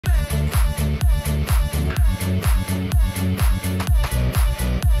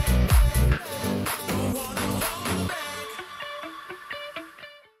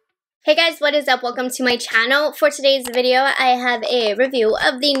Hey guys, what is up? Welcome to my channel. For today's video, I have a review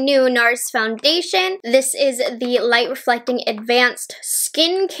of the new Nars foundation. This is the Light Reflecting Advanced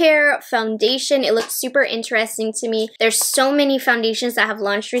Skincare Foundation. It looks super interesting to me. There's so many foundations that have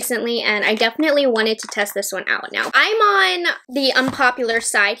launched recently, and I definitely wanted to test this one out now. I'm on the unpopular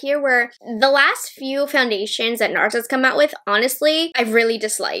side here, where the last few foundations that Nars has come out with, honestly, I've really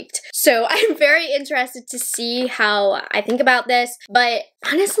disliked. So I'm very interested to see how I think about this, but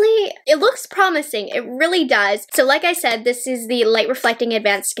honestly, it looks promising. It really does. So like I said, this is the Light Reflecting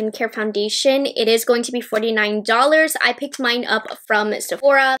Advanced Skincare Foundation. It is going to be $49. I picked mine up from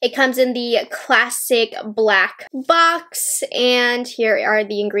Sephora. It comes in the classic black box, and here are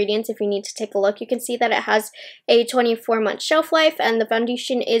the ingredients if you need to take a look. You can see that it has a 24-month shelf life, and the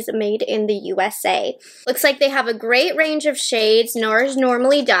foundation is made in the USA. Looks like they have a great range of shades. Nars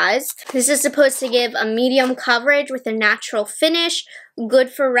normally does. This is supposed to give a medium coverage with a natural finish.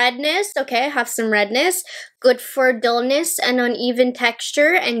 Good for redness. Okay, I have some redness. Good for dullness and uneven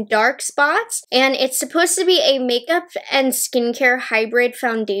texture and dark spots. And it's supposed to be a makeup and skincare hybrid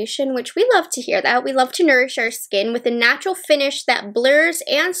foundation, which we love to hear that. We love to nourish our skin with a natural finish that blurs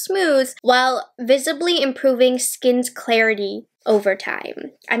and smooths while visibly improving skin's clarity over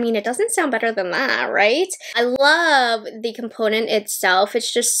time. I mean, it doesn't sound better than that, right? I love the component itself.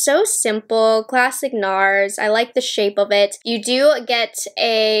 It's just so simple, classic Nars. I like the shape of it. You do get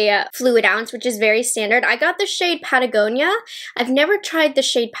a fluid ounce, which is very standard. I got the shade Patagonia. I've never tried the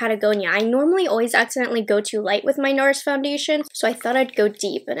shade Patagonia. I normally always accidentally go too light with my Nars foundation, so I thought I'd go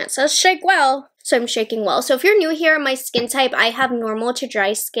deep, and it says shake well. So I'm shaking well. So if you're new here, my skin type, I have normal to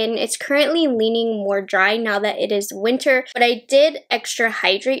dry skin. It's currently leaning more dry now that it is winter, but I did extra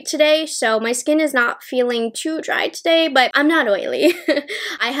hydrate today, so my skin is not feeling too dry today, but I'm not oily.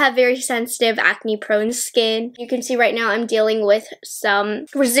 I have very sensitive acne prone skin. You can see right now I'm dealing with some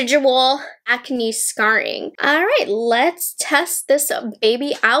residual acne scarring. All right, let's test this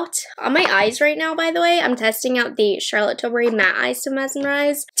baby out on my eyes right now, by the way. I'm testing out the Charlotte Tilbury Matte Eyes to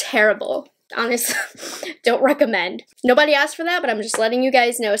Mesmerize. Terrible. Honestly, don't recommend. Nobody asked for that, but I'm just letting you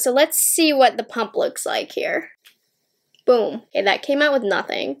guys know. So let's see what the pump looks like here. Boom. Okay, that came out with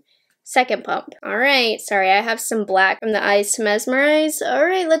nothing. Second pump. All right, sorry, I have some black from the Eyes to Mesmerize. All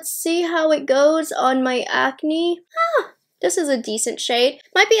right, let's see how it goes on my acne. This is a decent shade.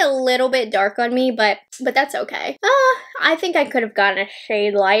 Might be a little bit dark on me, but that's okay. I think I could have gotten a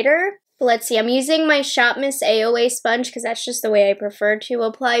shade lighter. Let's see, I'm using my Shop Miss AOA sponge because that's just the way I prefer to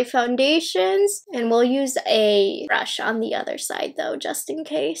apply foundations. And we'll use a brush on the other side though, just in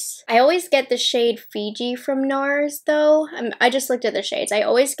case. I always get the shade Fiji from Nars though. I just looked at the shades. I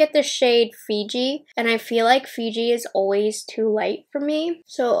always get the shade Fiji, and I feel like Fiji is always too light for me.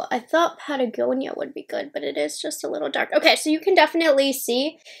 So I thought Patagonia would be good, but it is just a little dark. Okay, so you can definitely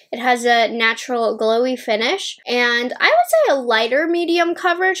see it has a natural glowy finish. And I would say a lighter medium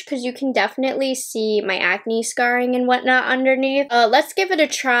coverage because you can definitely see my acne scarring and whatnot underneath. Let's give it a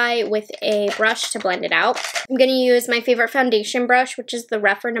try with a brush to blend it out. I'm gonna use my favorite foundation brush, which is the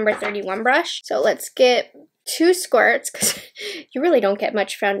Rephr number 31 brush. So let's get 2 squirts because you really don't get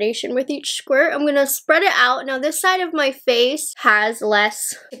much foundation with each squirt. I'm gonna spread it out. Now this side of my face has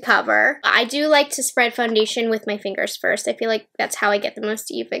less to cover. I do like to spread foundation with my fingers first. I feel like that's how I get the most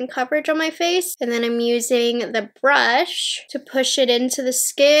even coverage on my face. And then I'm using the brush to push it into the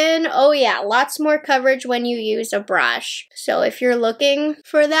skin. Oh yeah, lots more coverage when you use a brush. So if you're looking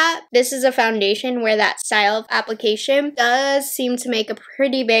for that, this is a foundation where that style of application does seem to make a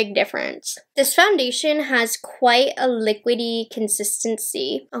pretty big difference. This foundation has quite a liquidy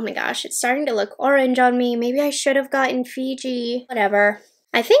consistency. Oh my gosh, it's starting to look orange on me. Maybe I should have gotten Fiji. Whatever.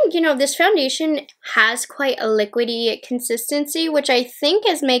 I think, this foundation has quite a liquidy consistency, which I think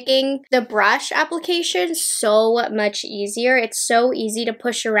is making the brush application so much easier. It's so easy to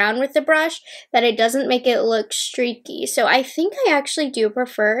push around with the brush that it doesn't make it look streaky. So I think I actually do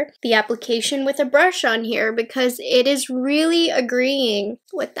prefer the application with a brush on here because it is really agreeing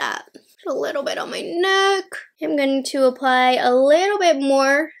with that. A little bit on my neck. I'm going to apply a little bit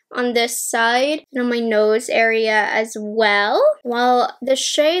more on this side and on my nose area as well. While the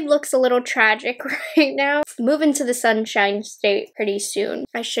shade looks a little tragic right now, move into the sunshine state pretty soon.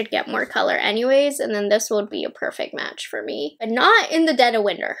 I should get more color anyways, and then this will be a perfect match for me, but not in the dead of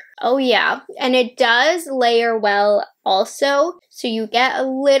winter. Oh yeah, and it does layer well also, so you get a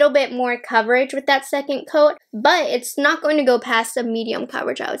little bit more coverage with that second coat, but it's not going to go past a medium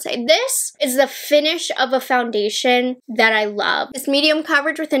coverage, I would say. This is the finish of a foundation that I love. This medium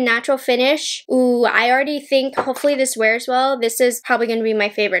coverage with a natural finish. Ooh, I already think hopefully this wears well. This is probably going to be my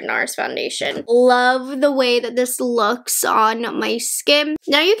favorite Nars foundation. Love the way that this looks on my skin.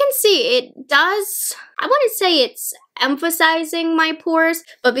 Now you can see it does, I wouldn't say it's emphasizing my pores,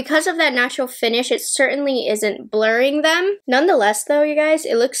 but because of that natural finish, it certainly isn't blurring them. Nonetheless though, you guys,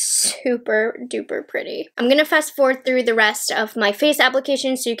 it looks super duper pretty. I'm gonna fast forward through the rest of my face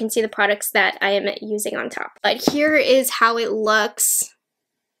application so you can see the products that I am using on top. But here is how it looks.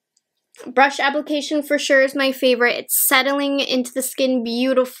 Brush application for sure is my favorite. It's settling into the skin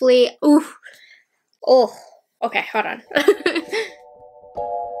beautifully. Ooh. Oh, okay, hold on.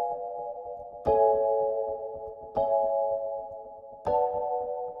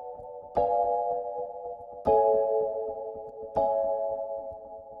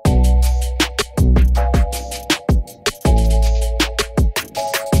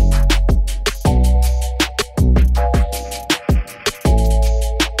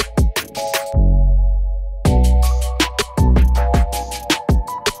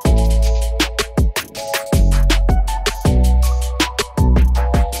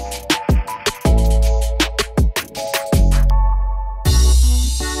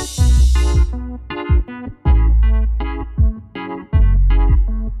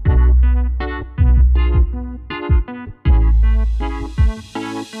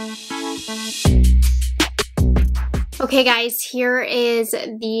 Okay guys, here is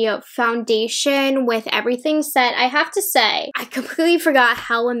the foundation with everything set. I have to say, I completely forgot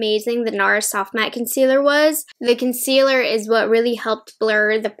how amazing the Nars Soft Matte Concealer was. The concealer is what really helped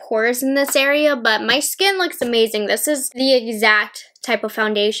blur the pores in this area, but my skin looks amazing. This is the exact type of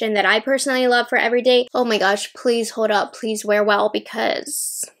foundation that I personally love for every day. Oh my gosh, please hold up, please wear well,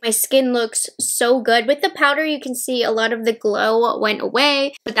 because my skin looks so good. With the powder, you can see a lot of the glow went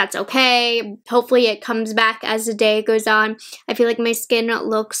away, but that's okay. Hopefully it comes back as the day goes on. I feel like my skin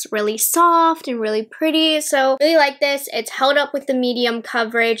looks really soft and really pretty, so really like this. It's held up with the medium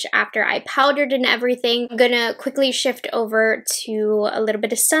coverage after I powdered and everything. I'm gonna quickly shift over to a little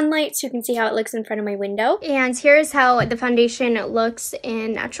bit of sunlight so you can see how it looks in front of my window. And here's how the foundation looks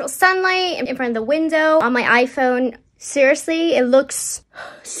in natural sunlight in front of the window on my iPhone. Seriously, it looks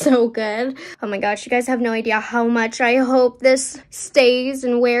so good. Oh my gosh, you guys have no idea how much I hope this stays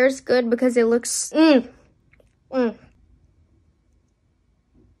and wears good because it looks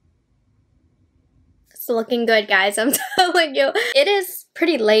It's looking good, guys. I'm telling you. It is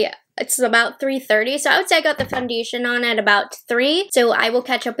pretty late. It's about 3:30, so I would say I got the foundation on at about 3. So I will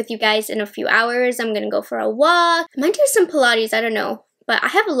catch up with you guys in a few hours. I'm gonna go for a walk. I might do some Pilates, I don't know. But I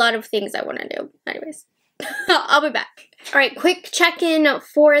have a lot of things I want to do. Anyways, I'll be back. All right, quick check-in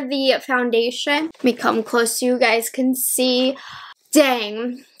for the foundation. Let me come close so you guys can see.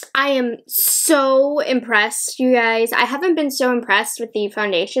 Dang, I am so impressed, you guys. I haven't been so impressed with the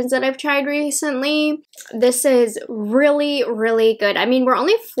foundations that I've tried recently. This is really, really good. I mean, we're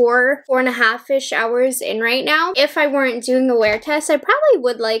only 4.5-ish hours in right now. If I weren't doing a wear test, I probably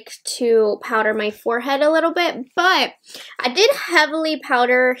would like to powder my forehead a little bit, but I did heavily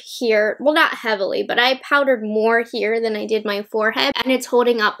powder here. Well, not heavily, but I powdered more here than I did my forehead, and it's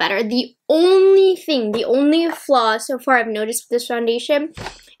holding up better. The only flaw so far I've noticed with this foundation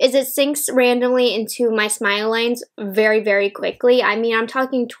is it sinks randomly into my smile lines very, very quickly. I mean, I'm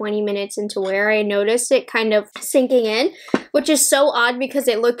talking 20 minutes into wear, I noticed it kind of sinking in, which is so odd because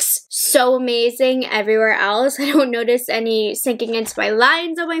it looks so amazing everywhere else. I don't notice any sinking into my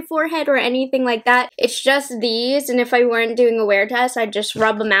lines on my forehead or anything like that. It's just these, and if I weren't doing a wear test, I'd just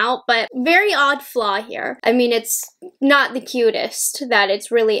rub them out, but very odd flaw here. I mean, it's not the cutest that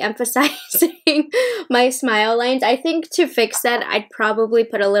it's really emphasizing my smile lines. I think to fix that, I'd probably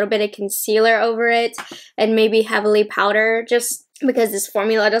put a little bit of concealer over it and maybe heavily powder, just because this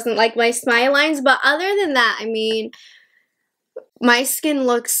formula doesn't like my smile lines. But other than that, I mean, my skin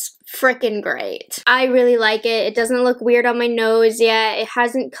looks freaking great. I really like it. It doesn't look weird on my nose yet. It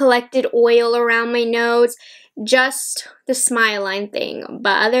hasn't collected oil around my nose, just the smile line thing.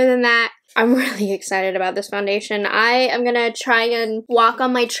 But other than that, I'm really excited about this foundation. I am gonna try and walk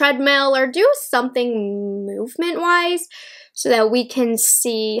on my treadmill or do something movement-wise so that we can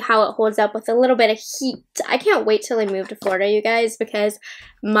see how it holds up with a little bit of heat. I can't wait till I move to Florida, you guys, because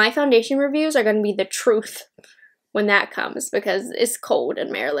my foundation reviews are gonna be the truth when that comes, because it's cold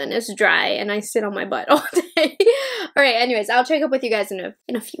in Maryland, it's dry, and I sit on my butt all day. Alright, anyways, I'll check up with you guys in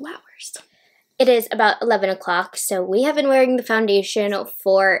a few hours. It is about 11 o'clock, so we have been wearing the foundation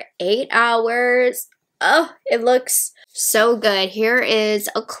for 8 hours. Oh, it looks so good. Here is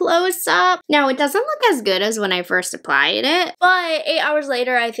a close-up. Now, it doesn't look as good as when I first applied it, but 8 hours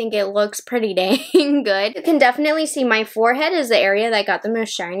later, I think it looks pretty dang good. You can definitely see my forehead is the area that got the most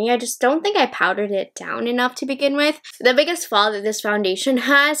shiny. I just don't think I powdered it down enough to begin with. The biggest flaw that this foundation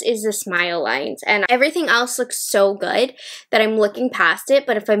has is the smile lines, and everything else looks so good that I'm looking past it,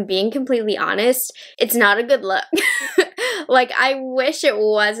 but if I'm being completely honest, it's not a good look. Like, I wish it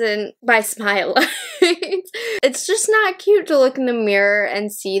wasn't my smile lines. It's just not cute to look in the mirror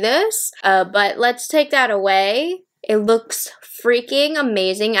and see this, but let's take that away. It looks freaking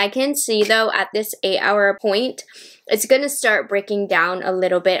amazing. I can see, though, at this 8-hour point, it's going to start breaking down a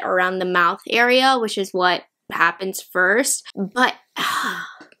little bit around the mouth area, which is what happens first, but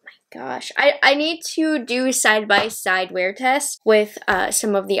gosh, I need to do side-by-side wear tests with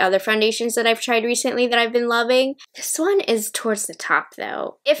some of the other foundations that I've tried recently that I've been loving. This one is towards the top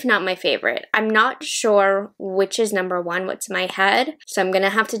though, if not my favorite. I'm not sure which is number one, what's my head, so I'm gonna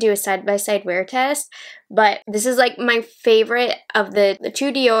have to do a side-by-side wear test. But this is like my favorite of the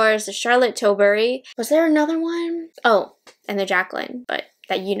two Dior's, the Charlotte Tilbury. Was there another one? Oh, and the Jacqueline, but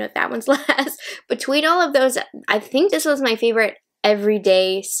that one's last. Between all of those, I think this was my favorite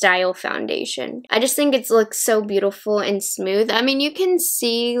everyday style foundation. I just think it looks so beautiful and smooth. I mean, you can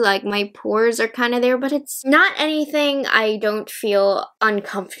see like my pores are kind of there, but it's not anything I don't feel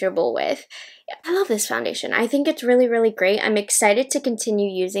uncomfortable with. I love this foundation. I think it's really, really great. I'm excited to continue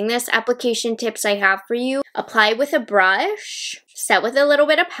using this. Application tips I have for you: apply with a brush, set with a little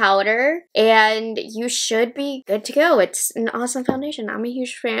bit of powder, and you should be good to go. It's an awesome foundation. I'm a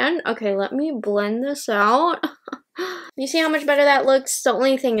huge fan. Okay, let me blend this out. You see how much better that looks? The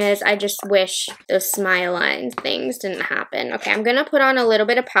only thing is, I just wish those smile line things didn't happen. Okay, I'm gonna put on a little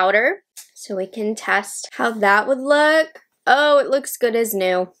bit of powder so we can test how that would look. Oh, it looks good as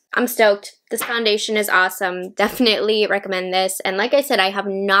new. I'm stoked. This foundation is awesome. Definitely recommend this. And like I said, I have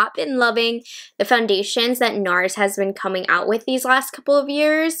not been loving the foundations that Nars has been coming out with these last couple of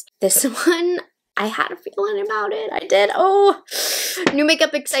years. This one, I had a feeling about it. I did. Oh, new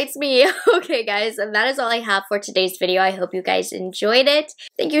makeup excites me. Okay, guys, that is all I have for today's video. I hope you guys enjoyed it.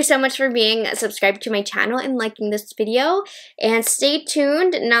 Thank you so much for being subscribed to my channel and liking this video. And stay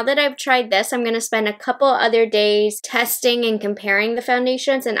tuned. Now that I've tried this, I'm going to spend a couple other days testing and comparing the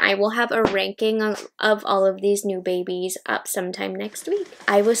foundations, and I will have a ranking of all of these new babies up sometime next week.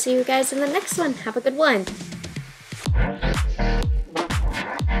 I will see you guys in the next one. Have a good one.